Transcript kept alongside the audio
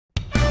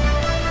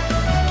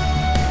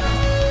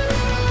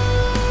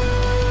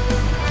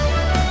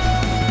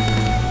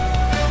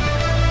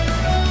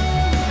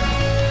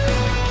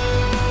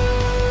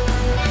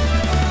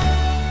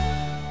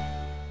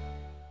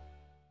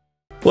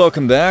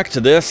Welcome back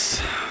to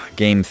this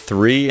Game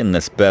 3 in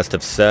this best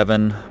of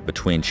 7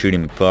 between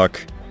Shooty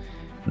McPuck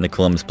and the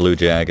Columbus Blue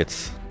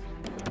Jackets.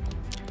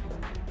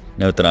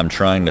 Note that I'm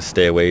trying to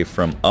stay away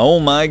from, oh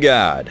my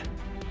god,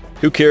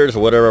 who cares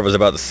whatever I was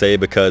about to say,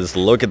 because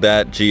look at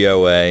that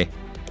GOA.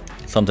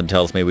 Something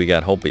tells me we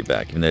got Holtby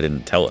back, even though they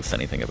didn't tell us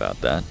anything about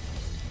that.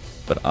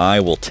 But I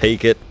will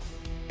take it.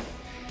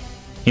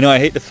 You know, I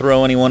hate to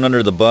throw anyone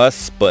under the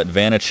bus, but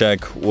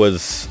Vanacek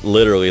was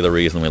literally the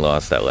reason we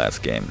lost that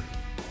last game.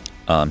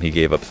 He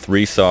gave up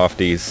 3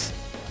 softies.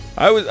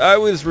 I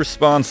was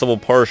responsible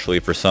partially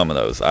for some of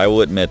those. I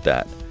will admit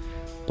that.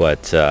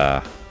 But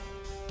I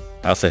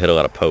also hit a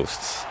lot of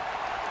posts.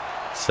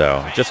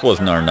 So it just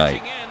wasn't our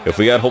night. If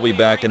we got Holtby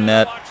back in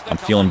net, I'm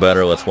feeling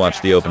better. Let's watch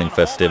the opening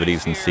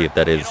festivities and see if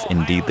that is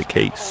indeed the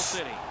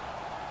case.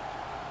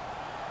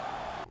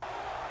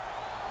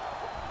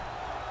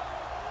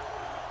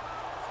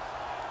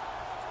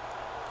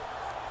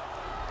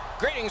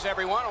 Greetings,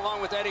 everyone, along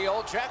with Eddie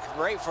Olczyk,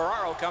 Ray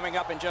Ferraro coming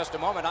up in just a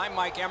moment. I'm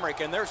Mike Emmerich,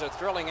 and there's a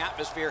thrilling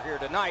atmosphere here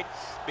tonight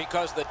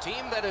because the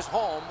team that is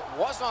home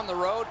was on the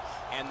road,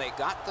 and they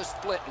got the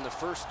split in the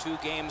first 2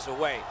 games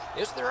away.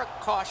 Is there a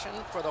caution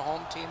for the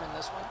home team in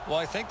this one? Well,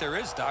 I think there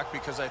is, Doc,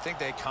 because I think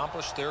they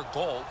accomplished their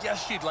goal.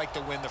 Yes, you'd like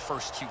to win the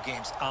first 2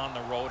 games on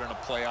the road in a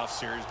playoff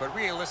series, but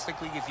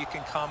realistically, if you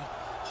can come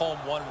home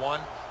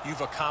 1-1, you've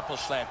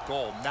accomplished that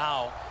goal.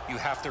 Now you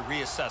have to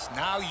reassess.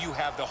 Now you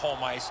have the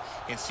home ice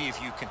and see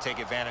if you can take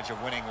advantage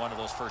of winning one of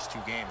those first 2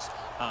 games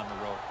on the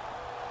road.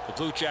 The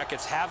Blue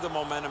Jackets have the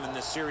momentum in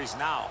this series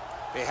now.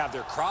 They have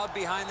their crowd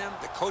behind them.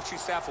 The coaching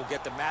staff will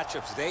get the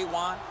matchups they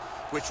want,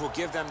 which will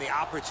give them the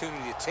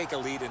opportunity to take a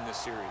lead in this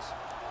series.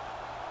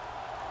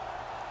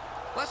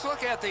 Let's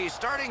look at the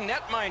starting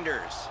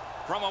netminders.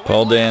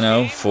 Paul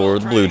Dano for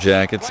the Blue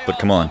Jackets, but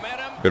come on,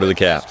 go to the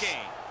Caps.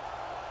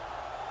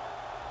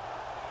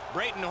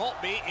 Braden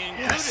Holtby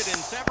included in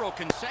several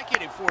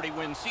consecutive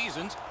 40-win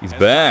seasons. He's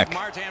back.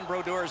 Martin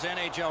Brodeur's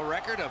NHL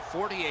record of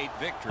 48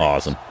 victories.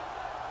 Awesome.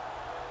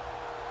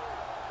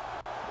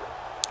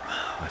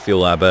 I feel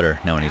a lot better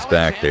now when he's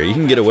back there. You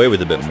can get away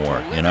with a bit more,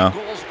 you know,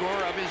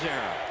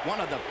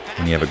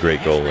 when you have a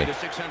great goalie.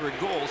 600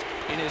 goals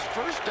in his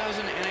first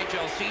dozen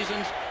NHL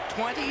seasons,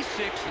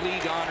 26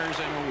 league honors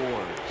and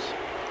awards.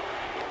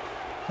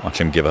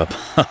 Watch him give up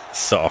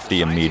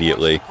softy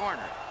immediately.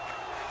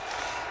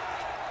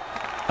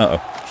 Uh-oh.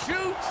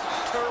 Shoots.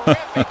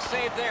 Terrific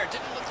save there.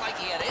 Didn't look like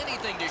he had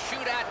anything to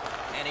shoot at,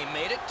 and he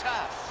made it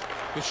tough.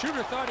 The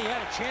shooter thought he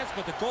had a chance,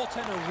 but the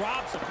goaltender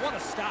robs him. What a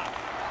stop.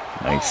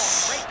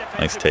 Nice.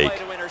 Nice take.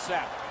 To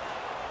intercept.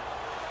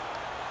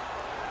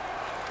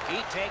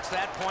 He takes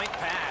that point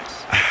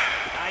pass.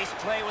 Nice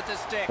play with the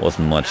stick.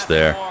 Wasn't much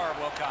there.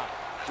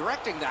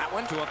 Directing that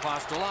one to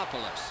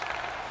Apostolopoulos.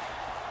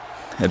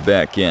 Head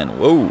back in.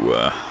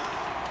 Whoa.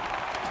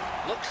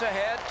 Looks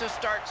ahead to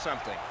start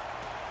something.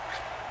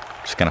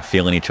 Just kind of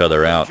feeling each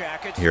other out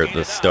here at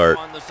the start.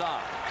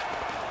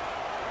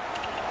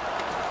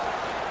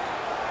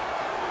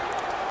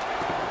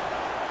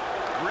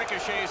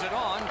 Ricochets it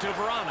on to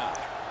Verana.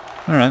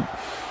 All right.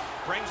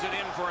 Brings it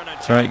in for an attack.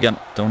 It's all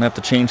right. Don't have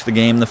to change the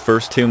game the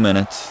first 2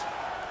 minutes.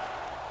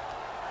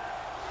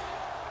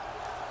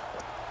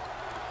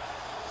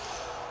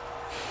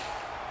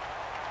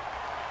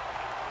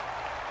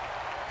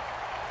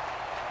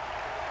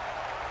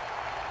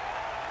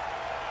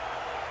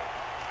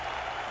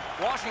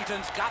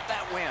 Washington's got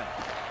that win.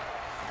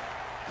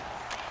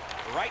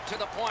 Right to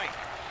the point.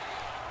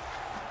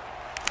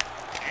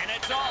 And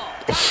it's all.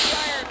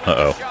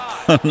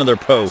 Uh-oh. Another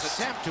post.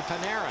 Attempt to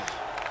Panarin.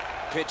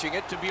 Pitching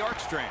it to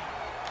Bjorkstrand.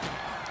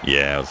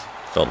 Yeah,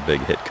 felt a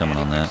big hit coming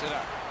on that.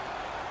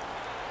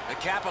 The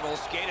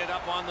Capitals skated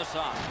up on the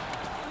side.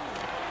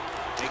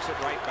 Takes it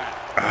right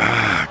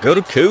back. Go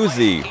to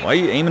Kuzi. Why are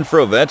you aiming for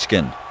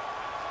Ovechkin?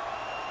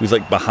 Who's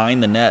like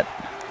behind the net.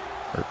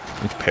 Or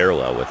he's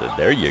parallel with it.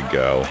 There you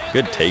go.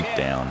 Good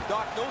takedown.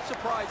 Doc, no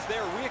surprise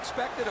there. We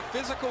expected a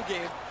physical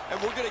game,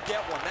 and we're going to get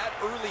one. That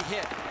early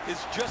hit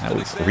is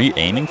just Were you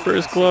aiming for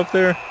his glove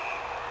there?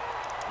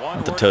 I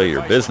have to tell you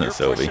your business,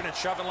 Ovi.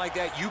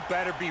 You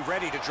better be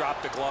ready to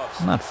drop the gloves.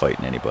 I'm not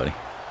fighting anybody.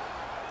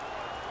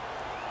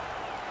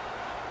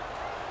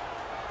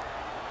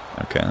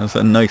 Okay, that's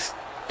a nice,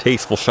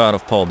 tasteful shot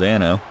of Paul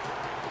Dano.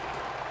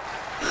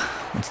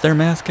 What's their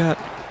mascot?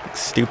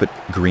 Stupid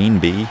green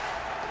bee.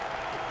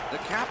 The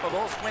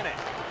Capitals win it.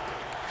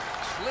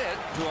 Slid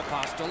to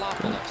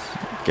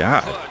Apostolopoulos.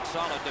 God. Good,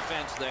 solid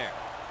defense there.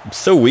 I'm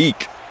so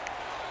weak.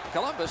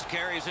 Columbus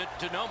carries it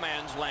to no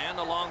man's land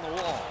along the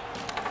wall.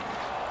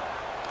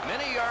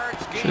 Many yards.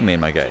 Should have made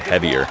my guy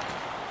heavier.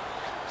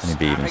 And he'd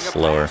be even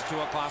slower.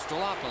 What's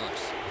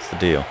the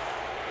deal?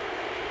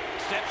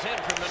 Steps in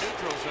from the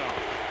neutral zone.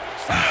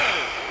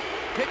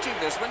 Pitching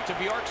this one to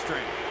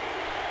Bjorkstrand.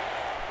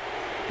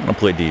 I'm gonna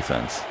play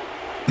defense.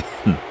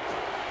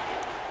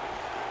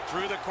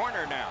 Through the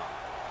corner now.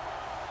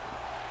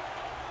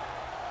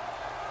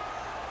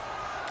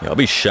 Yeah, I'll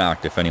be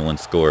shocked if anyone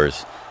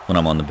scores when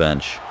I'm on the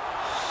bench.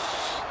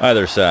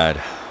 Either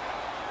side.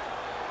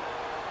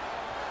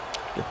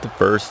 Get the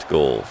first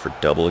goal for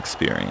double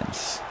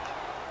experience.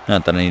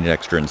 Not that I need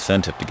extra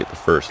incentive to get the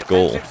first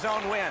goal. Defensive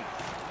zone win.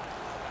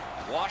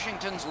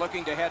 Washington's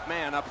looking to head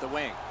man up the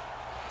wing.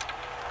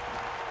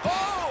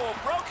 Oh,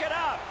 broke it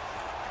up.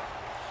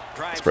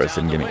 Surprised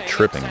didn't give me a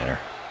tripping there.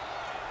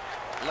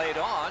 Laid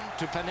on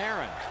to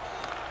Panarin.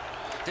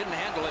 Didn't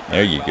handle it.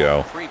 There you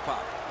go. Free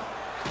puck.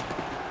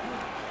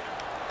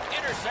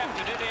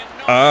 Intercepted it in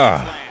no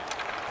Ah. land.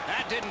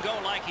 That didn't go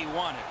like he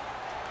wanted.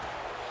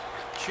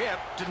 Chip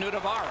to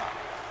Nudavara.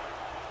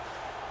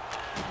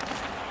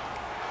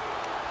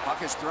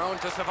 Puck is thrown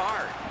to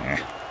Savard.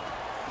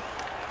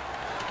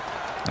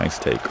 Nice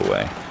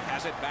takeaway.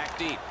 Has it back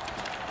deep.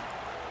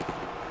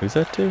 Who's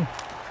that to?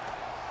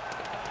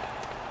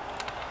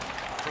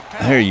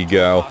 There you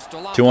go.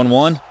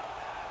 2-on-1. All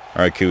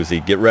right,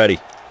 Kuzi, get ready.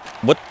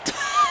 What?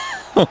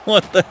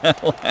 What the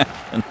hell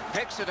happened?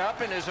 Picks it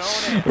up in his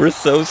own end. We're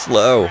so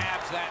slow.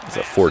 It's It's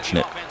a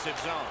fortunate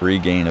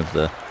regain of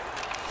the...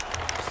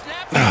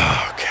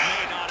 Oh,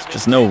 God. There's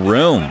just no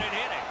room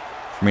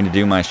for me to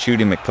do my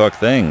Shooty McPuck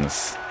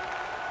things.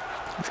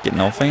 It's getting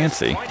all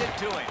fancy.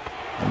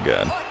 Oh,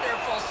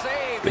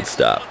 God. Good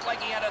stop.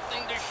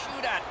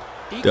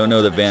 Don't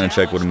know that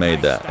Vanacek would have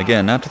made that.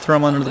 Again, not to throw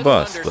him under the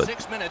bus, but...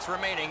 6 minutes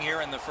remaining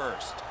here in the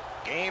first.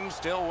 Game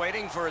still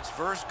waiting for its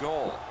first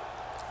goal.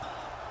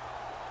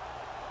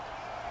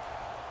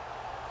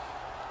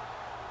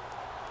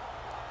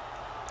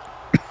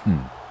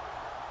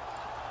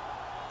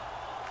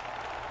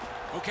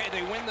 Okay,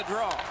 they win the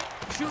draw.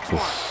 Shoots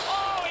one.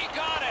 Oh, he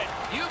got it.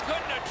 You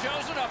couldn't have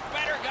chosen a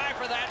better guy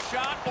for that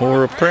shot.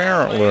 Or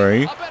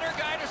apparently. A better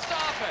guy to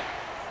stop it.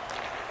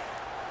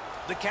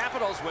 The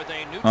Capitals with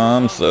a neutral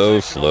I'm so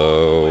zone position all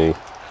the way. slow.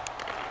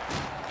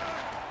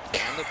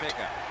 And the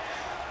pickup.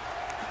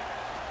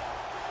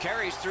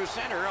 Carries through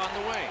center on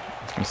the wing.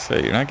 I was gonna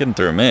say, you're not getting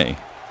through me.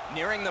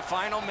 Nearing the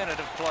final minute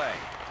of play.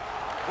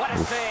 What a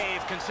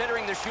save,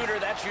 considering the shooter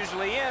that's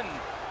usually in.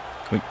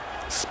 Can we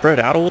spread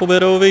out a little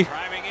bit, Ovi?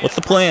 Driving in What's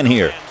the plan from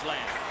here? man's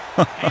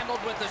land. Handled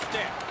with the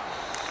stick.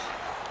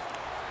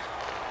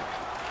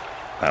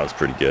 That was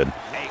pretty good.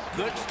 A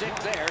good stick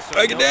there. So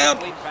Break it no down.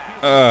 complete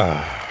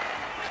pass.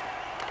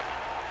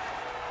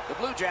 The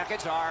Blue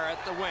Jackets are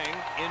at the wing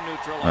in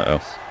neutral Uh-oh.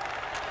 ice.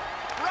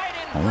 Right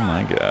in Oh, front.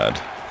 my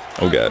God.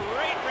 Oh, A God.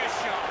 great wrist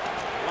shot.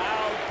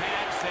 Loud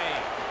pad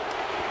save.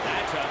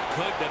 That's a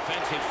good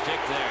defensive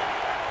stick there.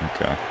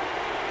 Okay.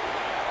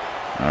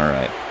 All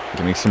right.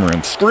 Give me some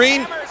room.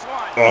 Screen! Hammers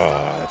one.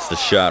 Oh, that's the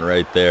shot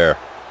right there.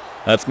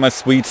 That's my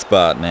sweet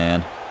spot,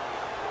 man.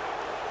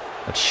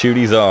 That's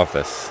Shooty's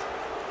office.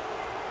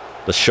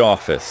 The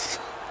Shawfice.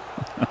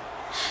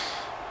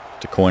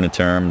 To coin a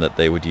term that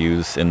they would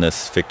use in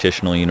this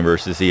fictional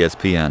universe is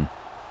ESPN.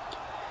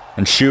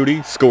 And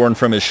Shooty scoring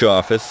from his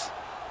Shawfice.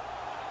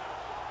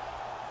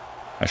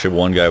 Actually,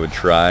 one guy would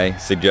try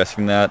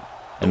suggesting that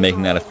and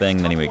making that a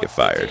thing, then he would get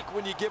fired.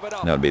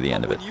 That would be the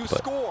end of it. When you But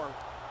score,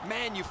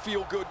 man, you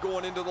feel good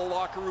going into the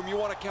locker room. You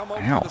want to come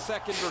out Ow. for the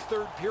second or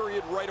third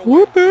period right away.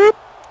 whoop, whoop.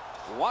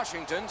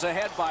 Washington's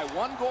ahead by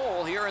 1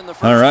 goal here in the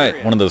first All right,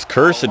 period. one of those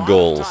cursed A lot of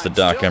goals time that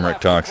Doc still Emmerich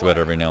left to talks about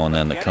play. every now and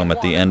then that Getting come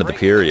at the one end of the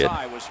breaking period.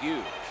 tie was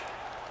huge.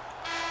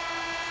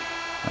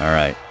 All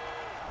right.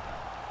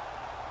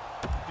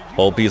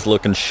 Holtby's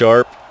looking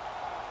sharp.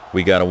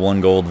 We got a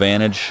 1-goal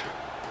advantage.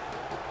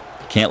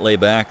 Can't lay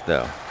back,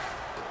 though.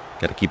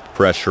 Got to keep the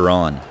pressure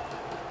on.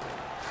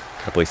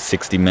 Got to play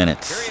 60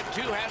 minutes. Period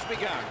 2 has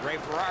begun. Ray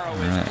Ferraro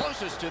right. is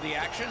closest to the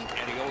action.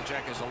 Eddie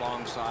Olczyk is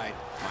alongside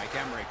Mike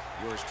Emmerich.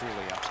 Yours truly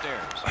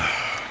upstairs.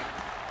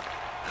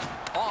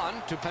 On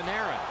to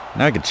Panarin.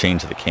 Now I could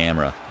change the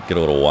camera, get a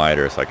little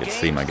wider so I could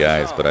see my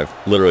guys, but I've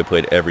literally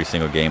played every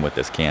single game with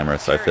this camera,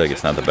 so I feel like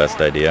it's not the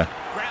best idea.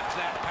 Grabs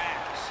that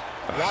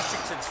pass.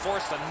 Washington's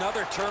forced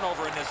another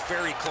turnover in this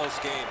very close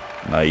game.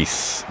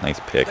 Nice. Nice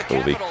pick, The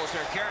Ovi. Capitals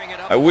are carrying it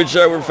up I wish I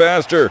along were the floor.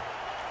 faster.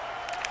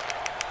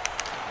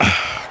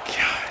 Oh,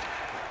 God.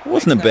 It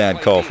wasn't a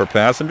bad call for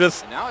pass. I'm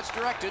just And now it's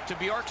directed to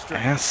Bjorkstrand.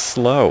 ass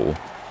slow.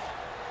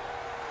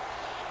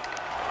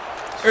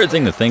 The other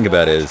thing to think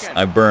about is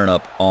I burn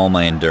up all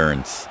my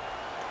endurance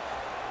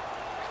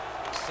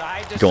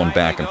Side to going side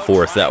back they and go,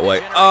 forth trying that to way.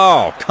 generate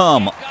Oh, pressure.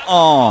 come He's got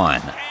on.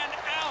 and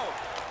out.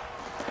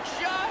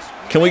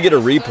 Just Can we get a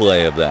missed the replay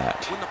net. of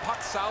that? When the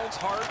puck sounds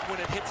hard,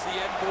 when it hits the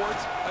end boards,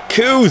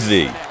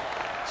 Kuzi.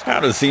 How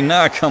does he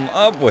not come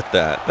up with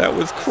that? That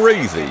was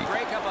crazy.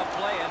 Break up a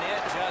play and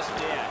it just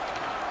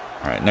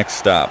did. All right, next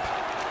stop.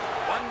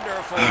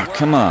 Wonderful Oh, work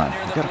come on. near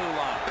You the gotta blue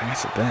line.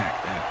 pass it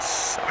back. That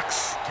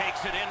sucks.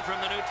 Takes it in from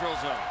the neutral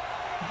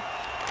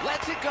zone.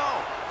 Lets it go.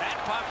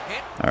 That puck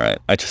hit. All right,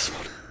 I just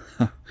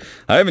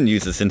I haven't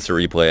used this instant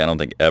replay, I don't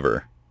think,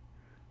 ever.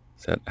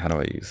 Is that, how do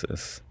I use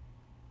this?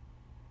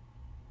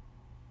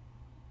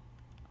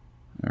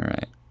 All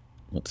right,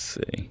 let's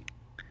see.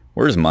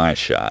 Where's my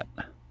shot?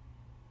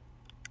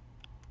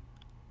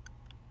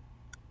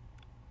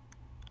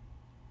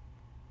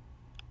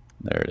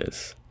 There it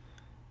is.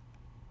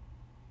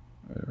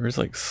 Where's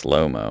like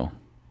slow-mo?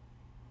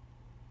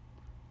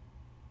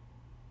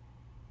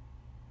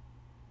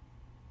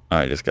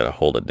 I just gotta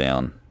hold it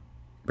down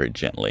very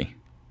gently.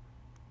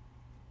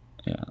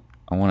 Yeah,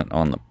 I want it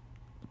on the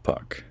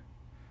puck.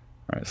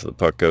 All right, so the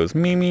puck goes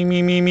me, me,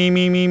 me, me, me,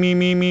 me, me, me,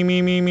 me, me,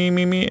 me, me, me,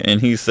 me, me,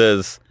 and he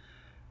says,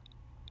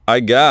 I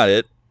got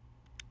it.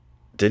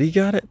 Did he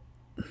got it?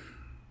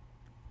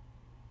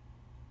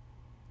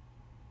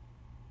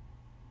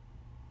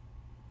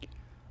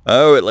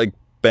 Oh, it like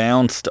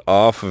bounced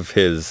off of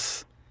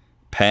his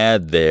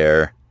pad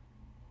there,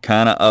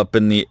 kind of up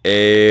in the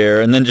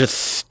air, and then just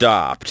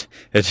stopped.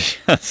 It's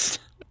just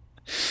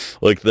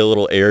like the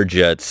little air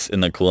jets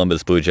in the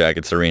Columbus Blue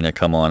Jackets arena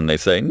come on and they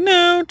say,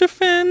 no,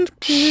 defend.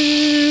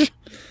 That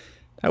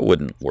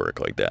wouldn't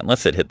work like that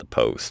unless it hit the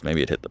post.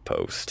 Maybe it hit the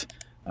post.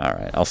 All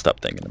right, I'll stop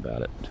thinking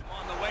about it.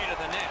 On the way to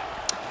the net.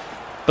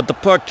 But the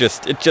puck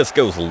just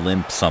goes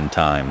limp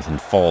sometimes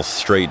and falls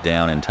straight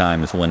down in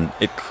times when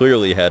it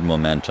clearly had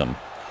momentum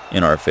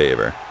in our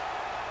favor.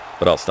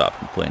 But I'll stop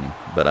complaining.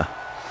 But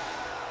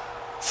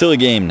silly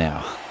game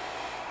now,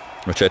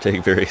 which I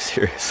take very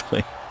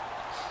seriously.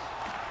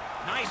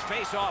 Nice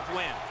face-off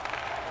win.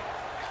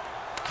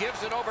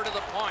 Gives it over to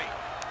the point.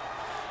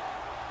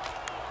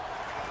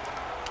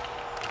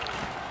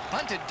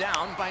 Hunted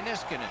down by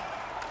Niskanen.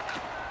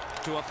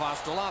 To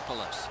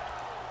Apostolopoulos.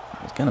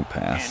 I was gonna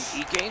pass.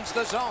 And he gains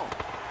the zone.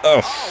 Oh,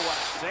 what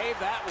a save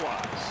that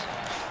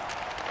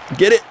was.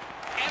 Get it.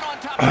 And on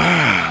top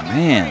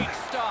Man.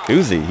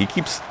 Uzi, he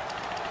keeps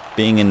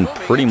being in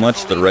pretty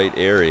much the right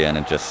area and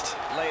it just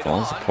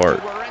falls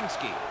apart.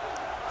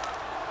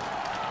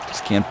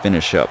 Just can't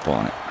finish up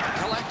on it.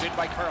 Collected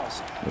by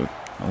Carlson.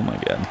 Oh my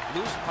god.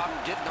 Loose puck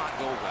did not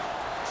go well.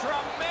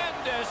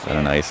 Tremendous. Is that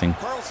an icing?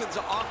 Carlson's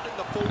often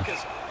the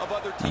focus of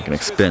other teams. Not gonna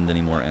expend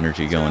any more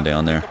energy going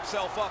down there.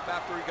 Himself up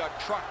after he got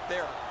trucked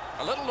there.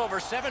 A little over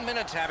 7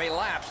 minutes have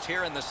elapsed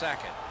here in the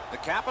second. The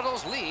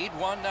Capitals lead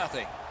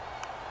 1-0.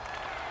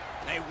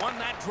 They won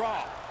that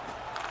draw.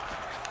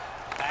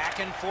 Back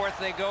and forth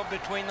they go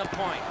between the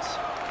points.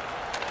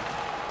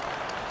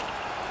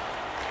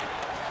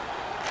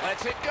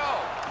 Let's it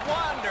go.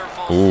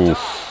 Wonderful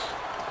stuff.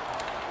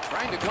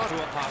 Trying to go to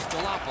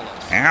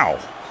Apostolopoulos. Ow.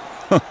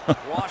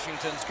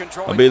 Washington's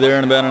controlling. I'll be there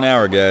in about an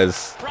hour,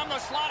 guys. From the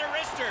slaughter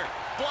wrister.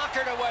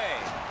 Blockered away.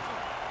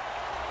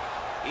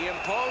 He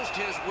imposed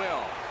his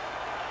will.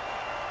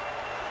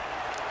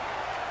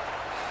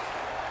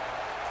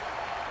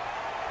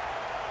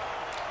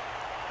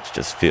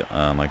 Just feel,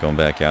 am I going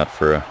back out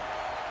for a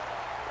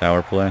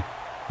power play?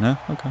 No?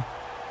 Okay.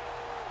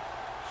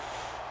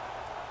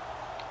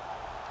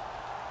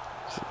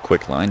 Just a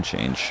quick line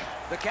change.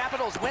 The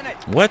Capitals win it.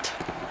 What?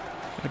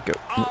 Gotta go.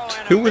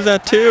 Who was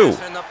that to?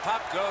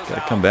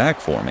 Gotta come back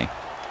for me.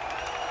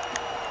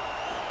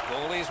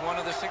 Goalie's one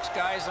of the 6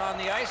 guys on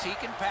the ice. He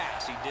can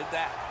pass. He did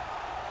that.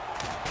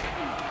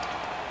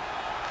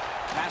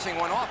 Passing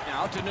one off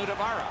now to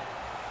Nudavara.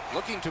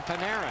 Looking to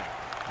Panarin.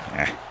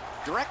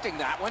 Directing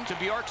that one to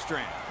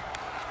Bjorkstrand.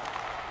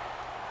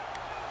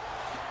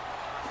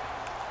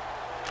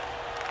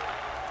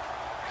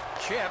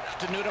 Chip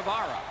to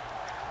Nudavara.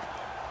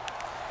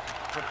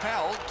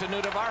 Propelled to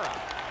Nudavara.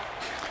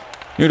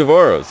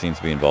 Nudavaro seems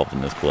to be involved in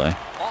this play.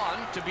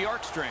 On to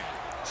Bjorkstrand.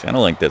 See, I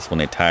don't like this when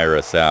they tire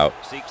us out.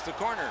 Seeks the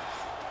corner.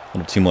 A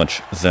little too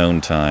much zone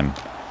time.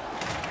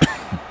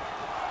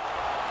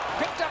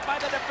 Picked up by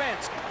the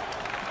defense.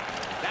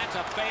 That's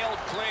a failed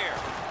clear.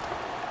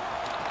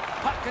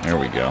 There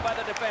we go. By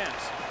the defense.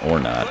 Or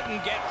not.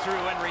 Couldn't get through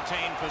and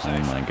retain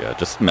possession. Oh my god,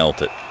 just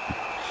melt it.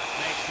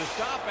 Makes the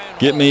stop and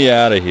Get me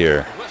out of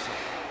here. Whistle.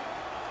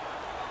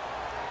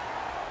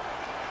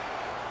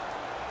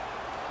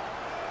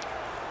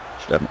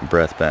 Should have my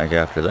breath back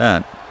after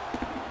that.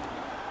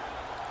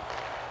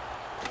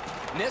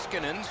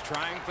 Niskanen's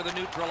trying for the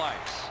neutral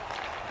ice.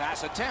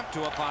 Pass attempt to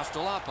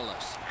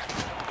Apostolopoulos.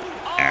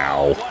 Oh,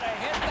 Ow. What a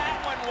hit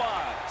that one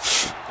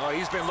was. Oh,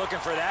 he's been looking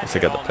for that. Guess I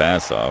got the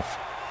pass off.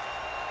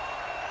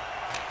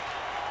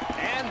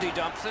 And he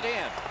dumps it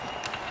in.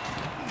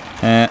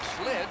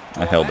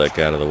 I held that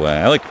guy out of the way.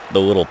 I like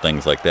the little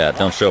things like that.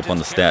 Don't show up on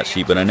the stat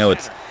sheet, but I know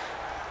it's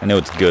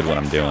good what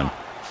I'm doing.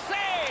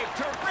 Save.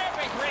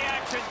 Terrific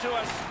reaction to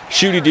us.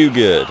 Shooty do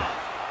good.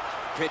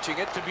 Pitching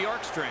it to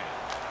Bjorkstrand.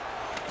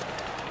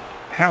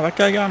 How that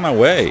guy got in my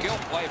way? Skill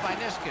play by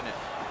Niskanen.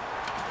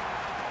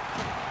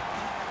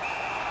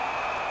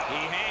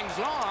 He hangs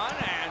on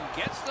and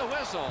gets the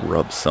whistle.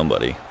 Rub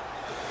somebody.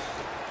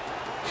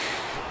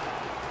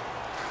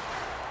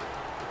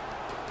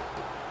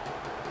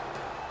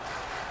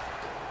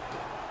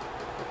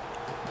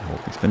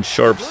 He's been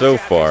sharp so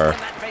far.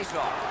 Hey,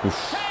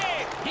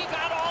 he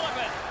got all of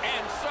it,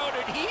 and so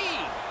did he.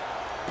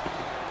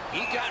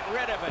 He got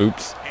rid of it.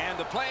 Oops. And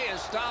the play is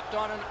stopped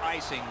on an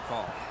icing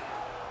call.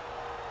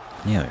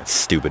 Yeah, that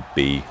stupid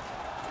bee.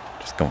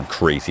 Just going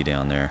crazy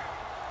down there.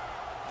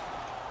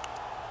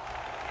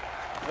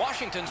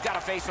 Washington's got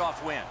a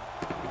face-off win.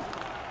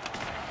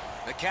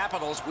 The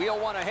Capitals wheel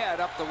one ahead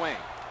up the wing.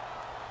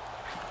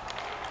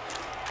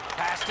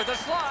 Pass to the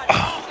slot.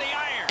 Off the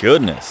iron.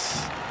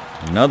 Goodness.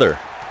 Another.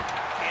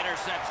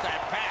 Intercepts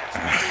that pass.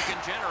 Maybe he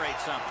can generate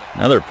something.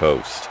 Another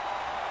post.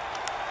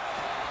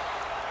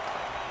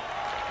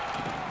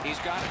 He's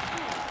got it.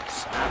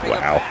 Dropping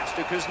Wow. a pass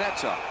to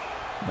Kuznetsov.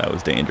 That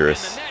was And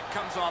dangerous. the net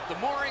comes off the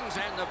moorings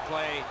and the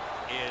play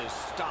is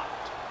stopped.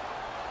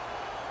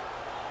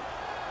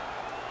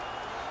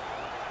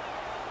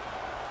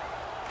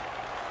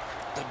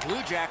 The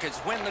Blue Jackets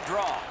win the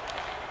draw.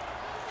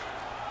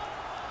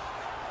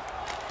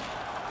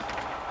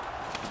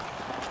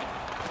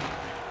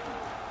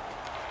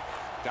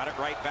 Got it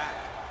right back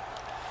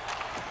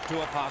to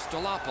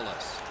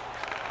Apostolopoulos.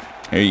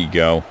 Here you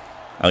go.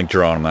 I like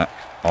drawing that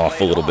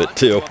off a little bit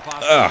too.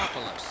 Ah.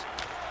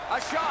 A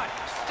shot,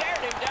 stared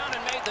him down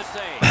and made the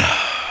save.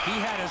 He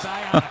had his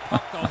eye on the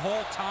puck the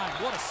whole time.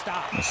 What a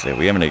stop. Let's see.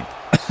 We haven't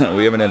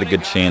had a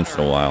good chance in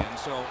a while. And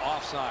so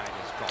offside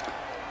is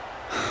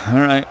called.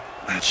 All right.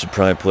 That should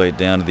probably play it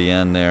down to the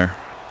end there.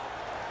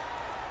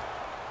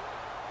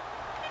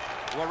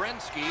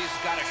 Werenski's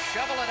got to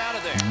shovel it out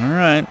of there. All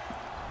right.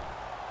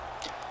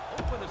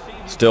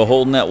 Still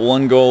holding that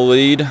 1-goal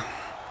lead.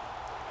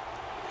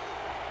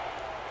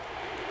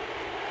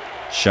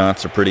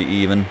 Shots are pretty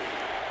even.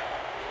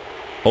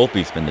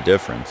 Holtby's been the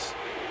difference.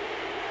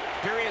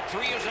 Period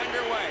 3 is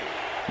underway.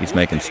 He's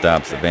making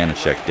stops that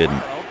Vanacek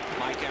didn't.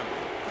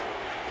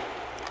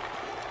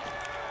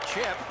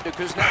 Chip to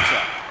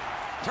Kuznetsov.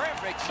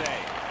 Terrific save.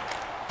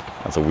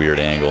 That's a weird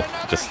angle.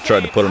 Just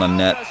tried to put it on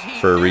net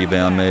for a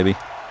rebound maybe.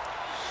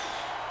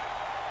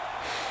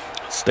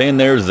 Stay in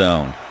their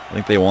zone. I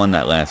think they won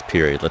that last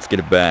period. Let's get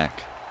it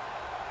back.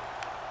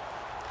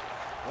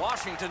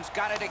 Washington's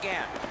got it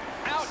again.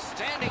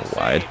 Outstanding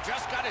Wide. save.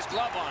 Just got his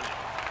glove on it.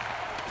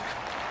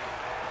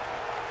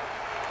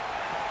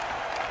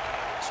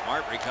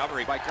 Smart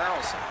recovery by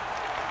Carlson.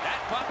 That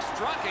puck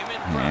struck him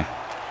in front.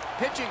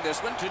 Pitching this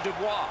one to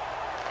Dubois.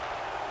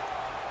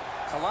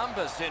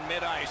 Columbus in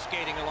mid-ice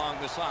skating along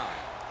the side.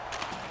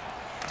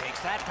 Takes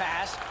that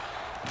pass.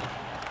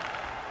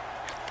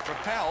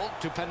 Propelled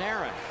to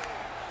Panarin.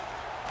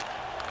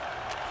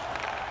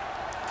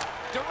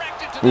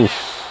 Directed to the net.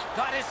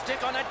 Got his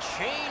stick on a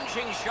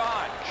changing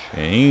shot.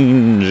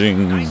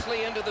 Changing.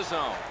 Nicely into the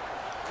zone.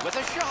 With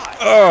a shot.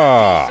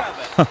 Oh.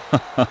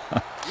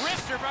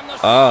 Wrister from the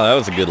Oh, that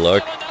was a good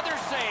look. Still another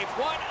save.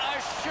 What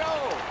a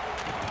show.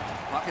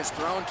 Puck is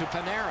thrown to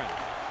Panarin.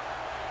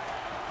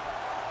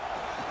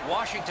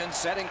 Washington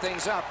setting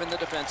things up in the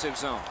defensive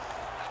zone.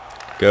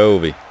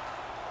 Govey.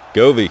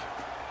 Govey.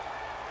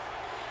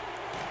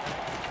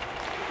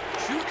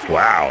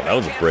 Wow, that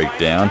was a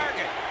breakdown.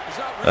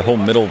 That whole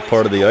middle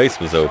part of the ice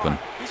was open.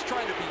 He's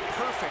trying to be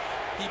perfect.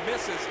 He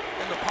misses,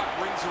 and the puck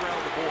rings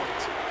around the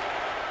boards.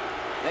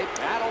 They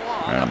battle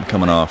on. All right, I'm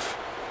coming off.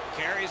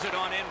 Carries it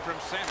on in from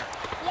center.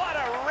 What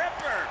a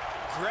ripper!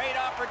 Great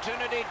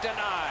opportunity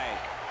denied.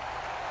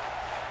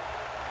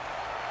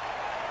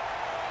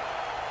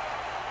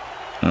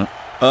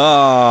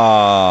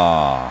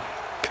 Oh,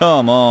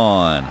 come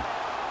on.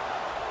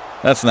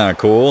 That's not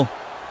cool.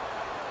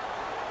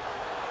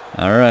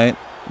 All right.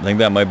 I think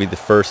that might be the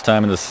first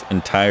time in this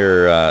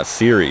entire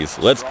series,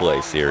 Let's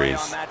Play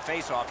series,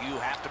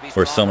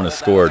 where someone has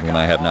scored when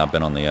I have not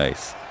been on the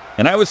ice.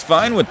 And I was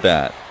fine with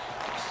that.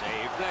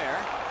 Save there.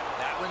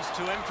 That one's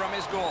to him from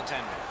his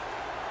goaltender.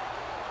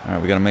 All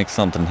right, we got to make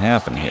something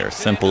happen here.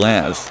 Simple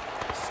as.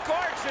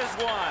 Scorches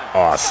one.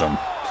 Awesome.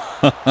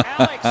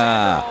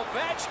 Alexander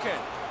Ovechkin.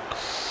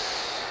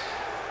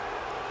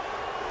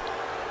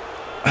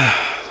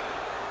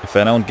 If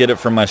I don't get it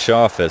from my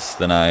Shawfist,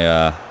 then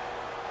I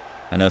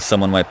know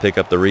someone might pick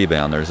up the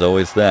rebound. There's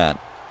always that.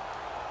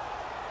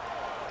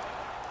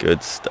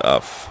 Good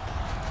stuff.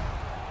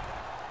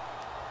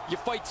 You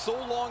fight so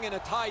long in a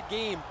tied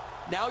game.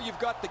 Now you've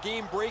got the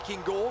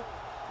game-breaking goal.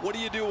 What do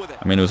you do with it?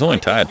 I mean, it was only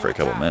tied for a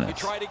couple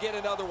minutes. You try to get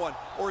another one,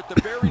 or at the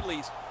very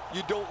least,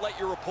 you don't let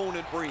your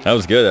opponent breathe. That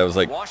was good. That was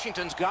like,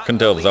 Washington's got couldn't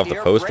tell if it was off the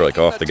post or like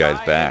off the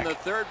guy's back. The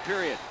third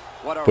period.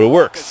 What a But it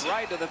works.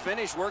 right to the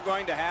finish we're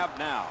going to have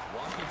now.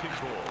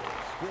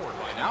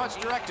 Now it's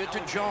directed to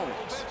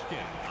Jones.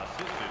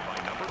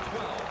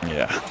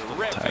 Yeah,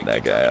 Terrific tied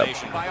that guy up.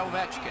 determination by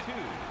Ovechkin.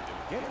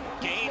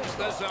 Gains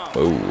the zone.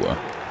 Oh,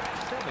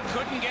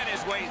 Couldn't get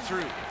his way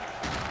through.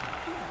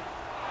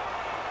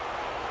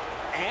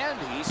 And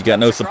he's you got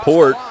no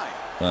support.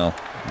 Well,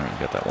 all right, you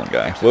got that one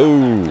guy.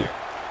 Whoa.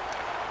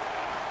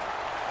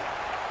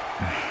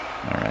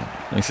 All right,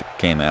 at least it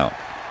came out.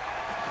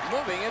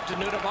 Moving it to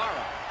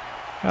Nudamara.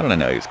 How did I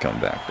know he was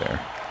coming back there?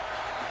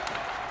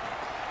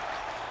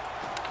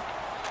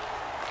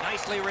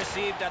 Nicely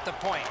received at the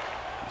point.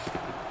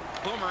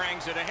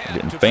 Boomerangs it ahead.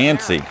 Getting to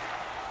fancy. Panarin.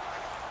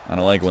 I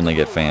don't like when they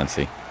get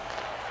fancy.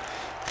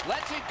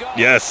 Lets it go.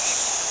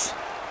 Yes.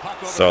 Puck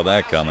over Saw the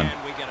that glass, coming.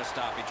 and we get a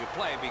stoppage of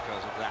play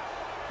because of that.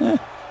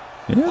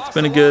 Yeah, it's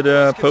been a good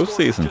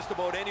postseason. Just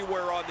about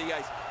anywhere on the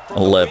ice. From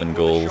 11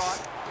 the wing with a goals.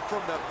 shot,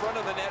 from the front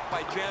of the net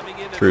by jamming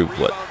in and Through, the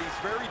what, rebound, he's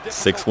very difficult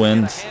 6 to get a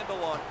wins?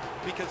 handle on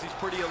because he's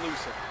pretty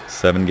elusive.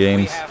 7 We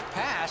games. have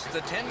passed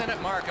the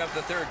 10-minute mark of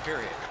the third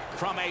period.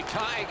 From a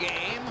tie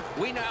game,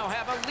 we now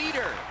have a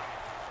leader.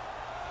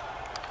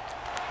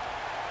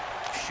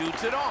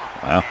 Shoots it on.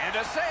 Wow. And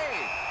a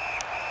save.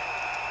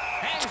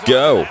 Hangs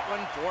Go. on to that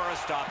one for a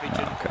stoppage.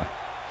 Oh, okay.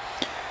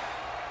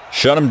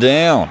 Shut him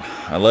down.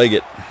 I like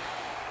it.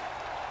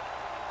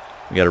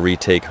 We got to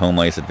retake home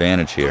ice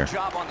advantage here. Good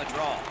job on the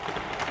draw.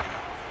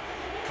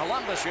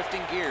 Columbus shifting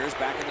gears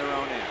back in their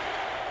own end.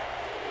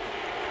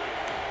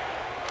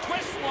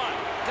 Twist one.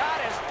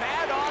 Got his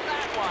pad on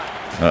that one.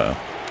 Uh-oh.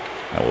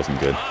 That wasn't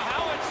good.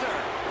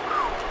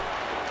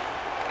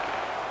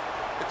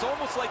 It's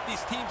almost like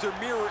these teams are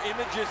mirror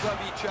images of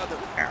each other.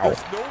 Ow.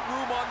 There's no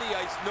room on the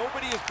ice.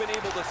 Nobody has been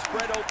able to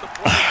spread out the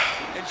play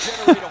and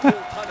generate a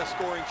whole ton of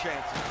scoring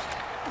chances.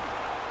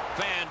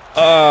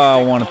 Oh,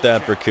 I wanted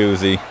that for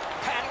Kuzi.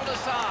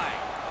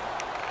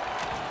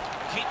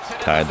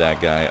 Tied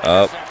that guy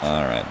up.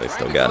 All right, they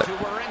still got it.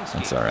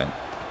 That's all right.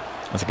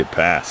 That's a good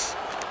pass.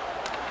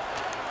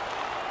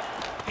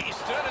 He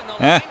stood in the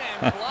lane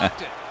and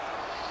blocked it.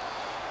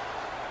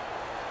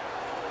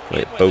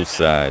 Play it both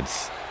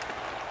sides.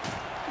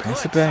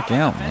 Pass it back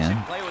out,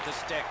 man. Play with the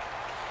stick.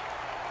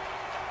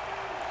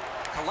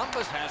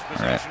 Columbus has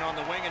possession on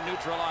the wing and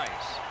neutral ice.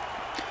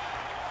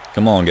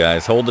 Come on,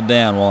 guys. Hold it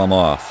down while I'm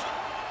off.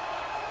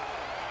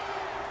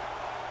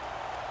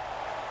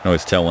 I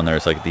always tell when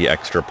there's like the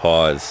extra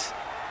pause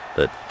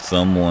that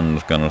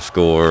someone's going to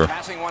score.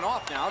 Passing one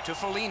off now to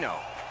Foligno.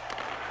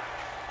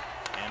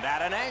 And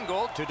at an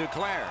angle to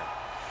Declare.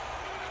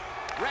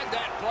 Read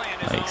that play in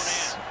his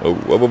Nice. own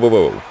end. Whoa, whoa, whoa,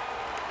 whoa, whoa.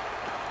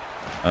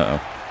 Uh-oh.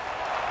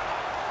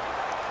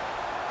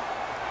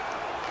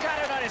 Got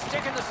it on his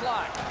stick in the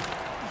slot.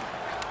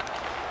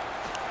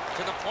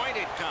 To the point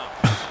it comes.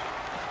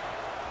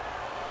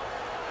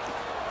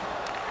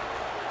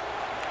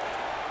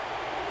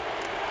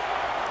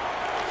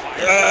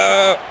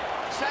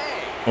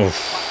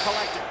 Oof.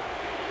 Collector.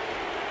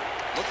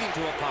 Looking to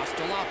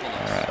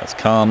Apostolopoulos. All right, let's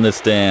calm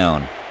this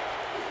down.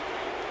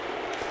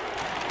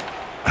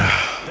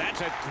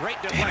 That's a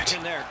great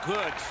deflection there.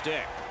 Good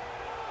stick.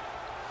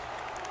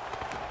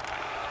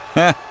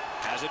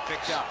 Has it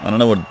picked up. I don't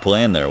know what the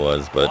plan there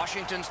was, but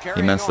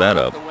he messed that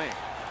up. Shoots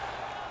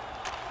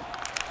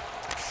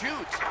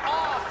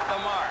off the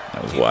mark.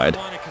 That was wide.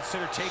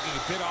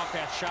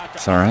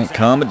 It's all right.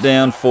 Calm it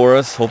down for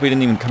us. Hope he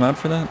didn't even come out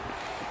for that.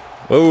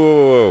 Whoa,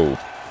 whoa, whoa.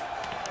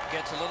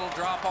 Gets a little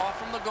drop off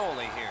from the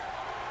goalie here.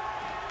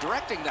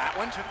 Directing that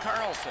one to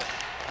Carlson.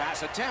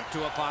 Pass attempt to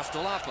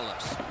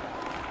Apostolopoulos.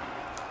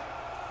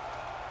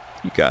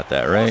 You got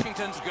that, right,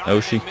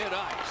 Oshie?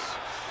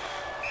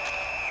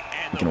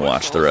 You can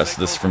watch the rest of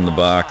this from the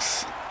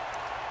box.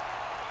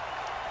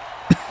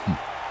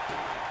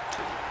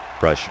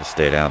 Probably should have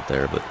stayed out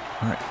there, but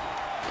all right.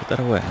 Put that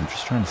away. I'm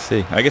just trying to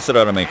see. I guess it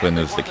automatically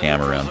moves the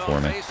camera around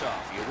for me.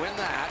 You win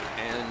that,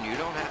 and you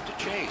don't have to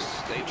chase.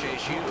 They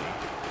chase you.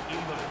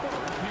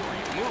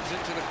 Moves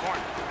it to the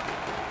corner.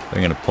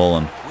 They're going to pull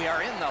him We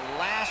are in the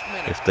last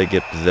minute. if they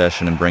get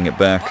possession and bring it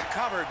back. Puck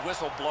covered,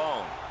 whistle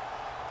blown.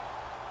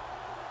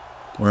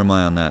 Where am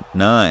I on that?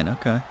 9.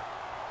 Okay.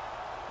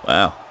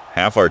 Wow.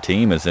 Half our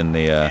team is in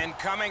the And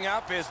coming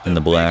up is in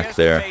the black biggest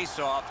there.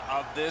 face-off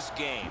of this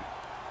game.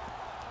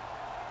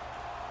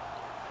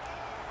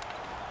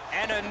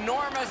 An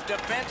enormous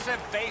defensive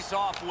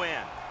face-off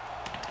win.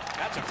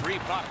 That's a free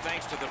puck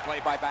thanks to the play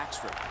by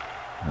Backstrom.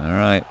 All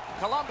right.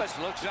 Columbus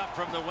looks up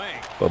from the wing.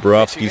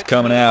 Bobrovsky's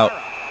coming out.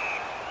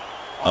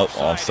 Oh,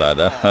 offside.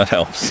 That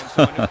helps.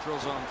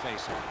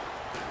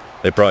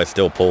 They probably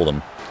still pulled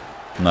him.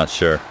 I'm not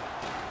sure.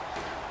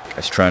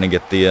 Guy's trying to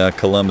get the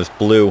Columbus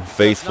blue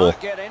faithful.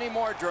 Get any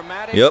more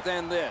dramatic Yep.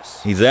 than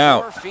this. He's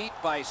out. 4 feet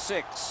by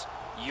 6.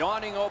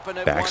 Yawning open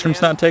at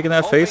Backstrom's one not taking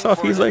that end, face off.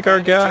 hoping He's for like our an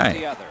advantage at the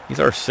guy. other. He's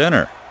our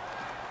center.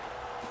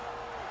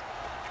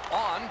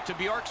 On to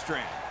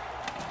Bjorkstrand.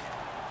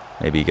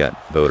 Maybe he got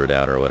voted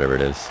out or whatever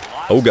it is.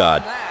 Oh,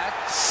 God.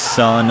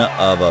 Son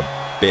of a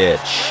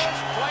bitch.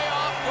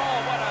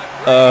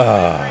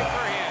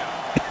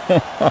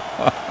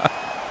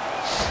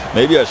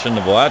 Maybe I shouldn't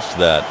have watched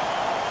that.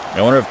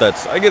 I wonder if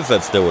that's... I guess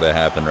that still would have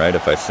happened, right?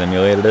 If I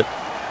simulated it.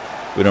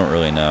 We don't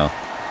really know.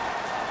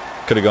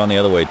 Could have gone the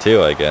other way,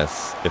 too, I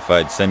guess. If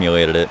I'd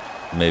simulated it,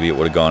 maybe it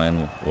would have gone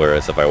in.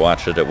 Whereas if I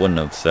watched it, it wouldn't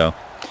have. So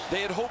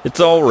it's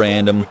all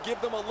random.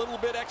 Give them a little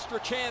bit extra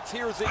chance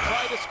here as they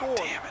try to score.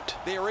 Damn it.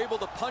 They are able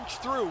to punch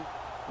through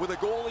with a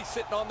goalie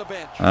sitting on the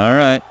bench. All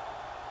right.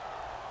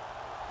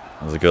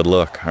 That was a good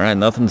look. All right,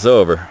 nothing's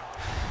over.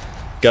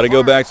 Got to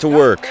go back to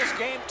work.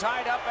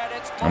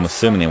 I'm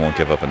assuming they won't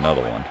give up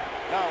another one.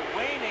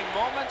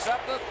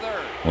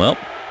 Well,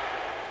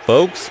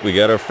 folks, we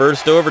got our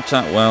first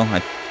overtime.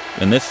 Well,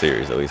 in this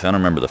series at least. I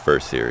don't remember the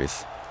first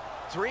series.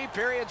 3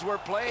 periods were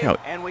played, Look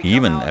and how we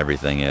even come out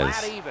everything is.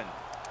 flat even.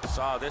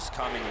 Saw this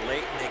coming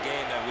late in the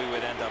game that we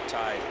would end up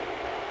tied.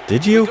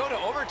 Did We you? go to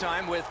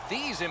overtime with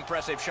these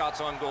impressive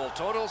shots on goal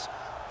totals.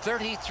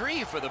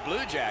 33 for the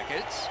Blue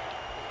Jackets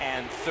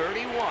and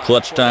 31.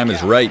 Clutch for time the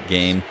is right,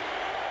 game.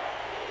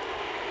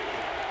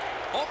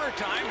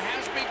 Overtime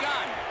has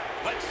begun.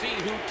 Let's see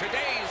who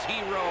today's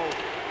hero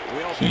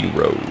will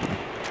Hero. be.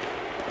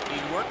 He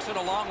works it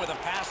along with a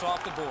pass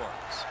off the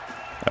boards.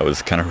 That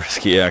was kind of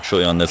risky,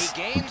 actually, on this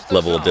He gains the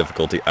level of zone.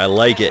 difficulty. I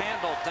like it.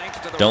 Handled thanks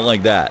to the Don't like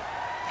run. that.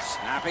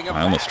 Snapping a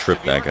I almost pass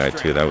tripped to that guy, Bjorkstrand.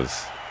 too. That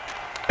was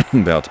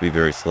about to be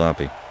very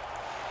sloppy.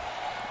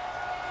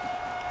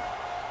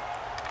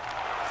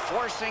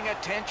 Forcing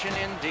attention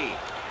indeed.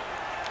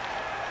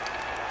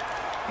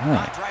 All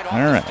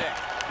right.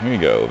 Here you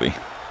go, Ovi.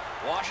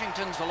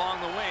 Washington's along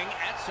the wing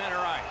at center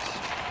ice.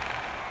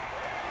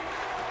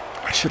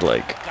 I should,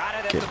 like,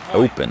 get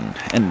open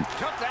and...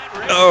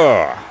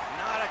 Not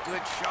a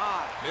good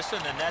shot. Missing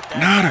the net.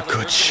 Not a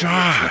good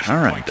shot. All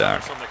right,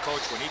 Doc. From the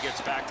coach when he gets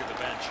back to the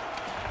bench.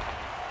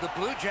 The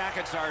Blue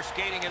Jackets are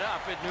skating it up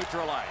at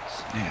neutral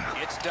ice.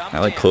 Yeah. It's dumped I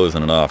like in.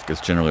 closing it off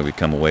because generally we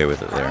come away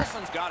with it there.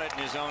 Carlson's got it in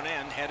his own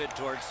end, headed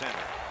towards center.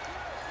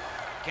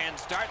 Can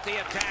start the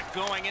attack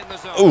going in the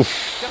zone. Oof.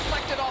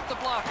 Deflected off the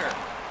blocker.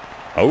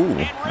 Oh,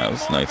 that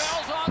was nice.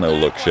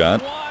 No-look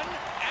shot. One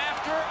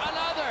after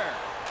another.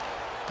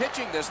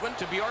 Pitching this one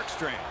to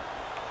Bjorkstrand.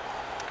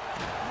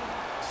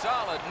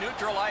 Solid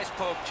neutral ice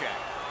poke check.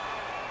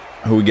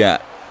 Who we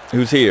got?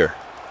 Who's here?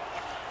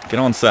 Get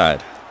on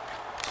side.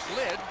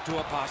 Slid to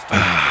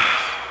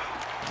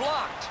Apostolopoulos.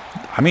 Blocked.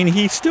 I mean,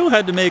 he still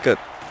had to make a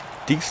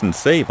decent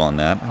save on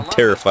that. I'm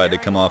terrified to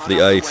come off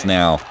the ice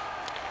now.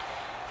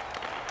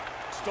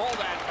 Stole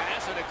that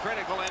pass at a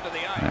critical end of the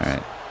ice. All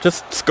right.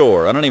 Just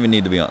score. I don't even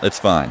need to be on. It's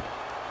fine.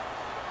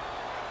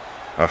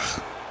 Ugh. I was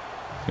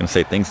going to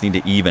say things need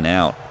to even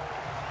out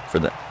for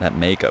that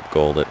makeup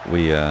goal that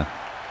we... Oh,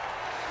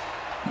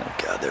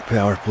 God, their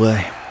power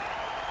play.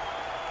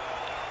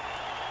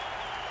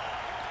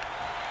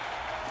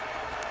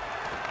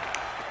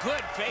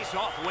 Good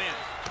face-off win.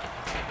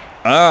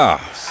 Ah,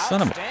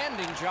 son of a...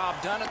 Outstanding job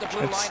done at the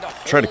blue line to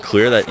Try to hold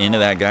clear the that pressure into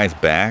on. that guy's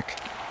back.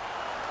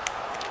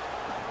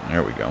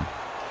 There we go.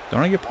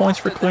 Don't I get points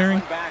for clearing?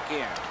 Back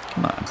in.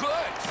 Come on.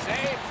 Good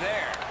save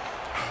there.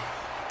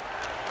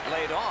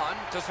 Laid on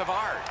to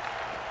Savard.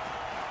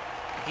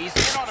 He's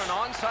in on an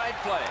onside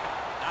play.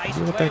 Nice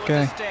Look at play that with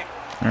guy. the stick.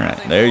 All right,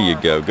 Nothing there more you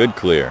go. from Good Buck.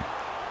 clear.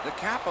 The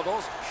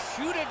Capitals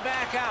shoot it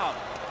back out.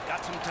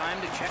 Got some time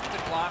to check the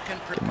clock and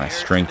prepare my to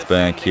strength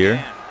defend back here.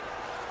 again.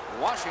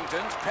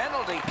 Washington's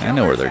penalty I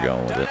know where killers they're have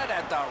going with done it.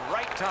 at the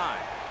right time.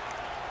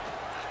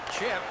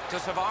 Chip to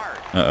Savard.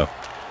 Uh-oh.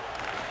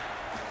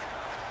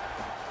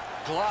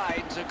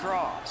 Glides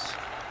across.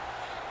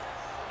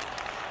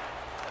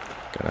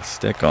 Got a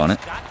stick on it.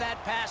 Got that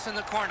pass in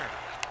the corner.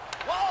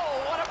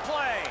 Whoa, what a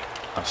play.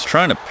 I was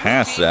trying to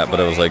pass that, but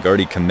I was like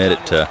already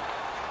committed to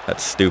that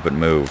stupid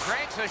move.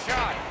 Cranks a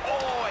shot.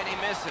 Oh, and he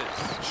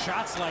misses.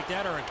 Shots like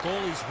that are a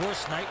goalie's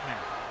worst nightmare.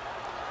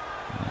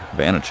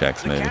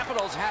 Vanacek's The maybe.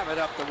 Capitals have it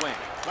up the wing.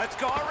 Let's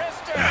go,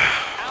 Arister.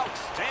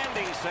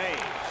 Outstanding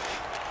save.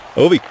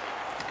 Ovi.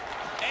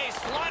 A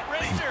slot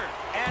wrister.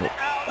 And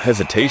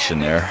Hesitation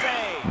there.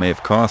 save. May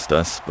have cost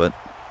us, but...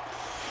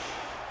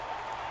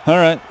 All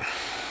right.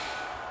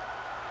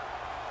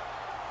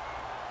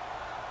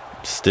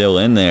 Still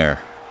in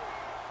there.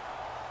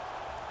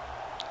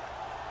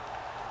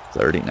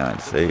 39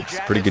 saves.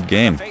 Pretty good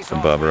game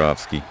from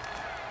Bobrovsky.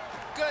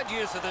 Good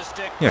use of the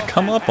stick. Yeah, Broke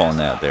come that up on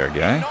pass that there,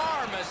 guy.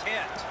 Enormous hit.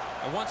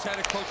 I once had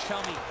a coach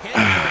tell me, hit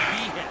or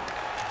be hit.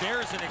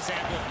 There's an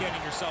example of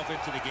getting yourself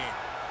into the game.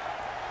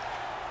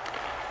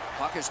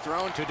 Puck is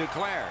thrown to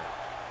Duclair.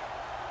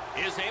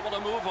 Is able to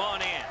move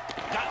on in.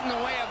 Got in the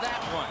way of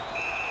that one.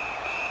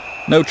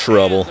 No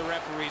trouble. And the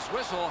referee's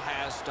whistle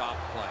has stopped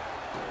play.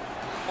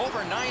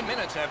 Over 9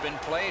 minutes have been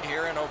played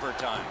here in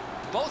overtime.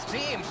 Both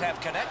teams have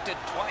connected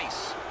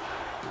twice.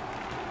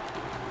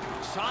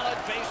 Solid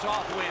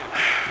face-off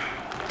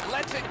win.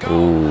 Lets it go.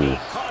 Ooh. He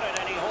caught it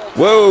and he holds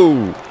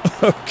Whoa!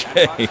 That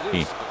Okay. puck's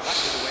loose.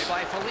 Deflected away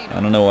by Foligno. I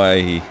don't know why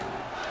he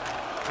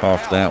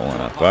coughed that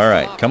one up. All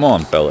right, come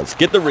on, fellas.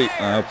 Get the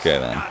Okay,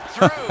 then. Not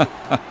through.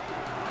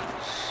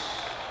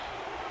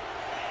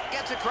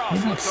 Gets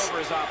across, looks over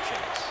his options.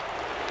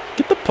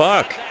 Get the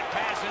puck. Got that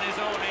pass in his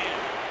own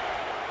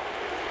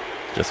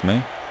end. Just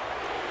me?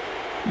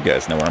 You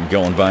guys know where I'm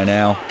going by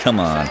now. Come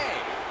on. Save.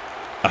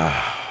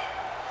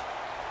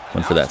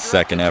 Went for that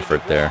second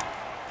effort there.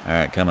 All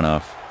right, coming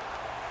off.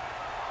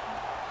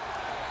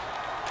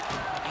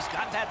 He's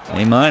got that A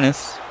point.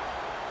 minus.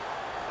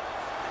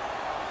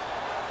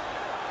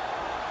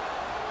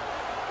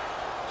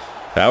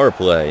 Power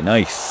play.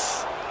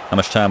 Nice. How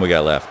much time we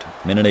got left?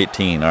 Minute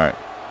 18. All right.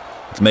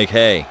 Let's make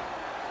hay.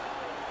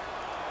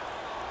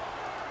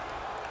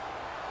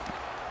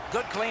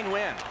 Good clean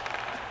win.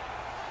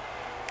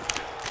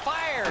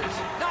 Fires.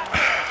 Not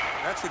there.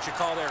 That's what you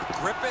call there.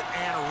 Grip it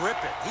and rip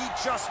it. He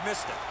just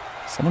missed it.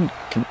 Someone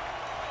can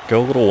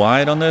go a little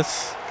wide on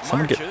this.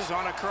 Someone get. Marches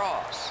on a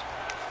cross.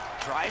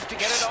 Tries to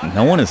get it on.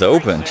 No one is Great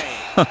opened.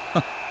 save.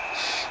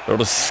 They're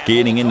just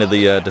skating into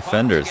the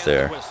defenders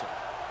there.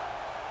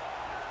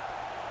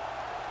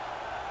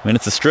 I mean,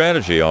 it's a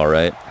strategy, all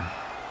right.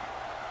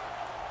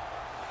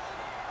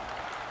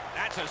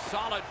 That's a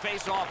solid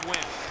face-off win.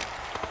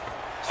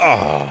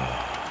 Oh,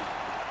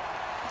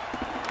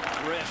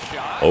 Wrist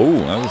shot. oh,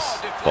 that was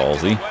deflected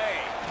ballsy. away.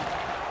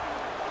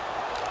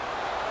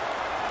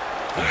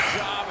 Good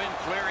job in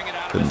clearing it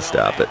out of Couldn't his own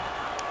stop end. it.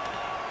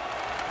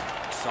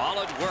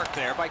 Solid work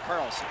there by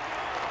Carlson.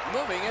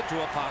 Moving it to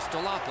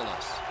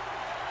Apostolopoulos.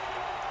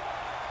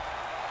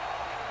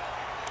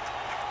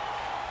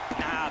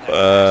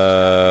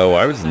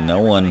 Why was no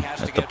one at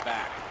the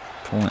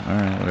point. All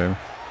right, whatever.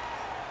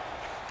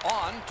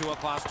 On to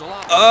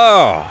Apostolopoulos.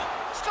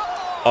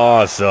 Oh,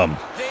 awesome.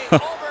 The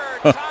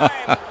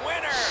overtime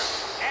winner,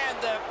 and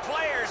the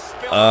players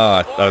spilled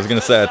I was going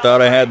to say, I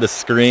thought I had the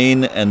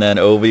screen, and then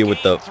Ovi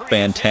with the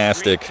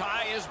fantastic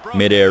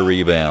mid-air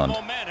rebound.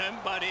 momentum,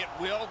 but it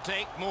will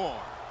take more.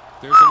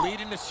 There's a lead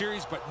in the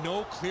series, but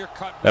no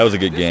clear-cut. That was a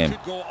good game.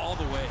 Could go all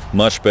the way.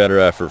 Much better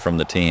effort from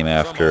the team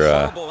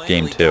after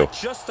game 2.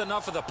 Just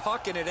enough of the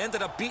puck, and it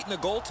ended up beating the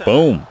goaltender.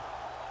 Boom.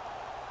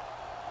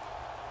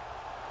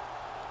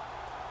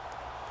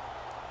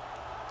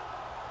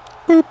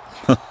 Boop.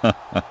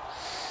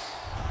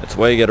 That's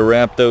why you got to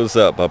wrap those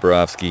up,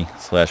 Bobrovsky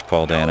 /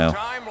 Paul Dano. No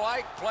time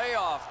like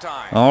playoff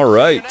time. All See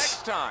right. you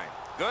next time.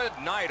 Good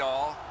night,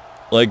 all.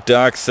 Like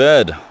Doc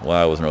said, well,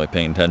 I wasn't really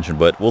paying attention,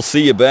 but we'll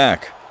see you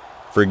back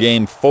for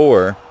Game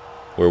 4,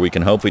 where we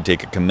can hopefully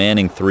take a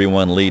commanding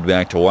 3-1 lead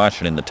back to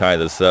Washington to tie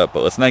this up.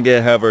 But let's not get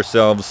ahead of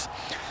ourselves.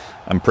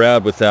 I'm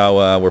proud with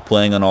how we're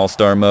playing on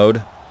All-Star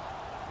mode,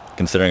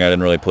 considering I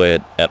didn't really play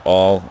it at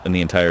all in the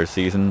entire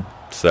season.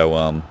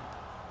 So,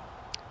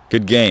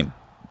 good game.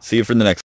 See you for the next